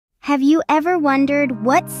Have you ever wondered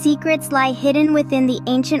what secrets lie hidden within the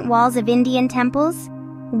ancient walls of Indian temples?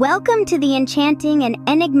 Welcome to the enchanting and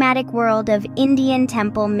enigmatic world of Indian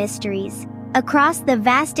temple mysteries. Across the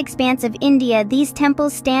vast expanse of India, these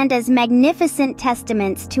temples stand as magnificent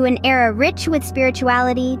testaments to an era rich with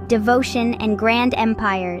spirituality, devotion, and grand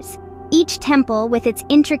empires. Each temple, with its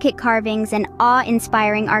intricate carvings and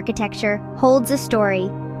awe-inspiring architecture, holds a story,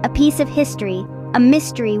 a piece of history, a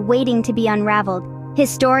mystery waiting to be unraveled.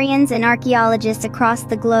 Historians and archaeologists across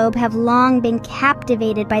the globe have long been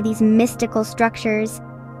captivated by these mystical structures.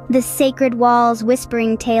 The sacred walls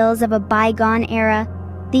whispering tales of a bygone era,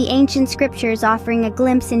 the ancient scriptures offering a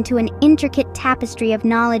glimpse into an intricate tapestry of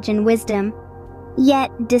knowledge and wisdom. Yet,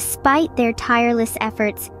 despite their tireless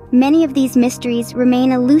efforts, many of these mysteries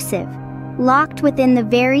remain elusive, locked within the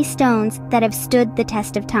very stones that have stood the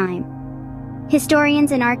test of time.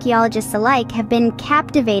 Historians and archaeologists alike have been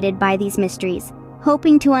captivated by these mysteries,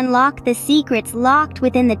 hoping to unlock the secrets locked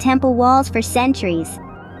within the temple walls for centuries.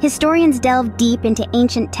 Historians delve deep into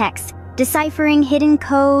ancient texts, deciphering hidden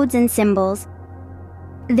codes and symbols.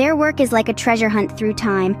 Their work is like a treasure hunt through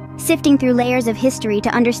time, sifting through layers of history to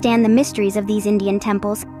understand the mysteries of these Indian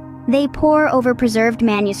temples. They pore over preserved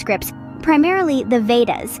manuscripts, primarily the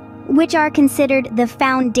Vedas, which are considered the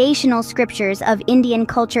foundational scriptures of Indian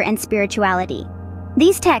culture and spirituality.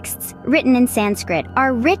 These texts, written in Sanskrit,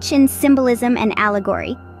 are rich in symbolism and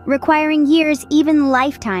allegory, requiring years, even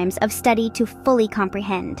lifetimes, of study to fully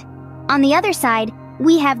comprehend. On the other side,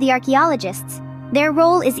 we have the archaeologists. Their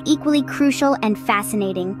role is equally crucial and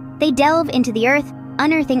fascinating. They delve into the earth,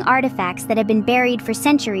 unearthing artifacts that have been buried for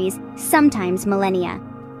centuries, sometimes millennia.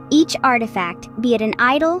 Each artifact, be it an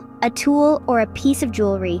idol, a tool, or a piece of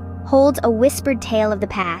jewelry, holds a whispered tale of the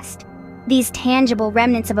past. These tangible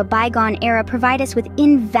remnants of a bygone era provide us with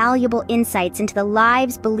invaluable insights into the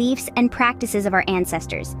lives, beliefs, and practices of our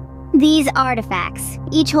ancestors. These artifacts,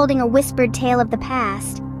 each holding a whispered tale of the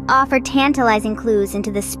past, offer tantalizing clues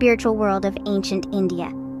into the spiritual world of ancient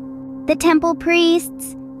India. The temple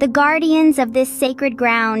priests, the guardians of this sacred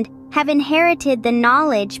ground, have inherited the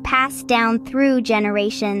knowledge passed down through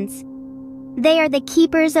generations. They are the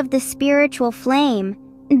keepers of the spiritual flame,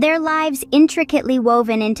 their lives intricately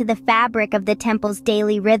woven into the fabric of the temple's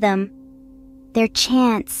daily rhythm. Their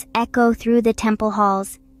chants echo through the temple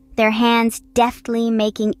halls, their hands deftly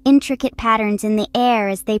making intricate patterns in the air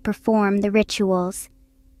as they perform the rituals.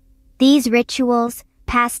 These rituals,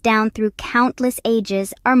 passed down through countless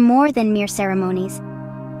ages, are more than mere ceremonies.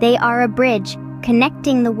 They are a bridge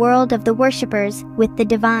connecting the world of the worshippers with the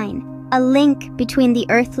divine, a link between the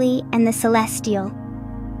earthly and the celestial.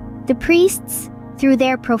 The priests, through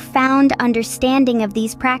their profound understanding of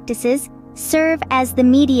these practices, serve as the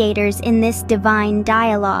mediators in this divine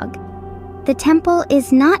dialogue. The temple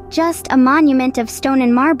is not just a monument of stone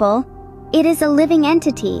and marble, it is a living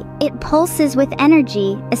entity. It pulses with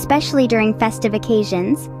energy, especially during festive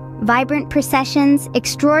occasions. Vibrant processions,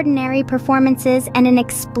 extraordinary performances, and an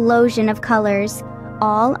explosion of colors,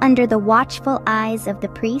 all under the watchful eyes of the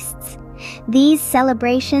priests. These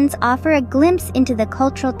celebrations offer a glimpse into the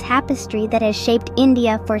cultural tapestry that has shaped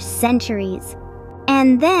India for centuries.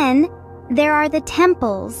 And then, there are the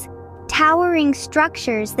temples, towering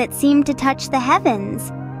structures that seem to touch the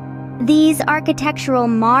heavens. These architectural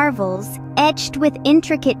marvels, etched with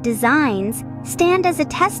intricate designs, stand as a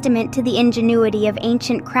testament to the ingenuity of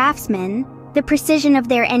ancient craftsmen. The precision of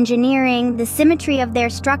their engineering, the symmetry of their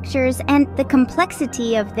structures, and the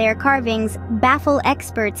complexity of their carvings baffle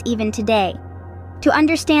experts even today. To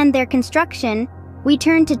understand their construction, we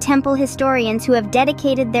turn to temple historians who have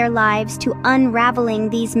dedicated their lives to unraveling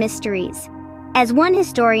these mysteries. As one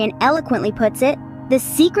historian eloquently puts it, the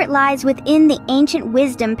secret lies within the ancient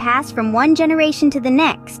wisdom passed from one generation to the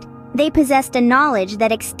next. They possessed a knowledge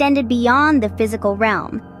that extended beyond the physical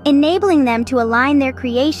realm, enabling them to align their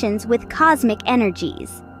creations with cosmic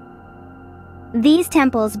energies. These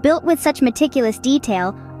temples, built with such meticulous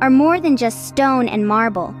detail, are more than just stone and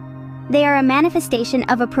marble. They are a manifestation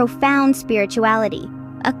of a profound spirituality,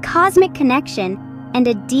 a cosmic connection, and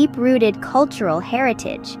a deep-rooted cultural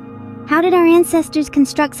heritage. How did our ancestors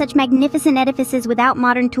construct such magnificent edifices without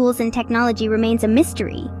modern tools and technology remains a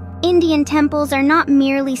mystery. Indian temples are not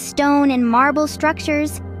merely stone and marble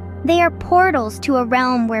structures. They are portals to a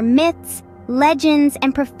realm where myths, legends,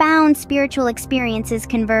 and profound spiritual experiences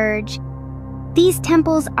converge. These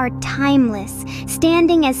temples are timeless,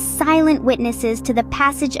 standing as silent witnesses to the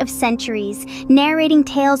passage of centuries, narrating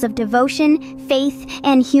tales of devotion, faith,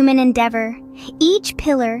 and human endeavor. Each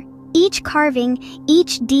pillar, each carving,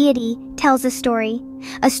 each deity tells a story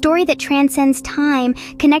that transcends time,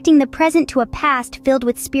 connecting the present to a past filled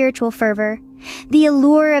with spiritual fervor. The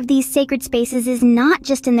allure of these sacred spaces is not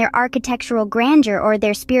just in their architectural grandeur or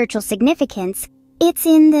their spiritual significance, it's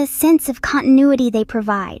in the sense of continuity they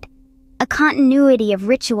provide. A continuity of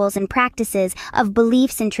rituals and practices, of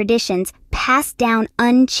beliefs and traditions passed down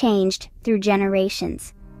unchanged through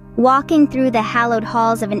generations. Walking through the hallowed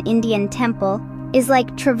halls of an Indian temple is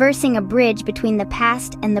like traversing a bridge between the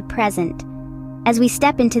past and the present. As we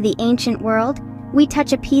step into the ancient world, we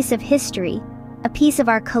touch a piece of history, a piece of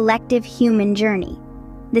our collective human journey.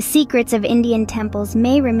 The secrets of Indian temples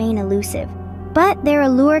may remain elusive, but their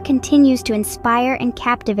allure continues to inspire and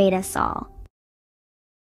captivate us all.